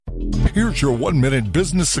Here's your 1-minute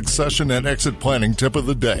business succession and exit planning tip of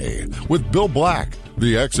the day with Bill Black,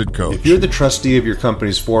 the Exit Coach. If you're the trustee of your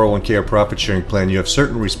company's 401k or profit sharing plan, you have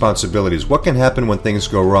certain responsibilities. What can happen when things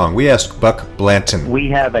go wrong? We asked Buck Blanton. We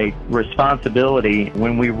have a responsibility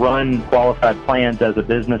when we run qualified plans as a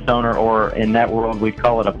business owner, or in that world we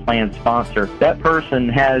call it a plan sponsor. That person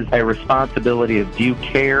has a responsibility of due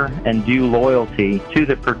care and due loyalty to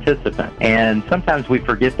the participant. And sometimes we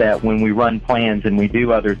forget that when we run plans and we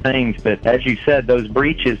do other things. But as you said, those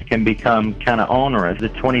breaches can become kind of onerous. The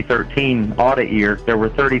 2013 audit year, there were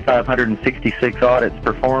 3,566 audits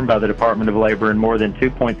performed by the Department of Labor, and more than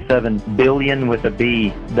 $2.7 billion with a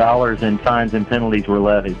B dollars in fines and penalties were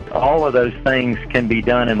levied. All of those things can be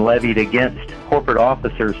done and levied against corporate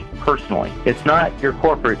officers personally. It's not your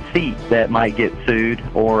corporate seat that might get sued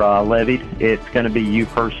or levied. It's going to be you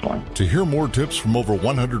personally. To hear more tips from over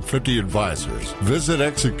 150 advisors, visit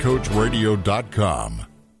ExitCoachRadio.com.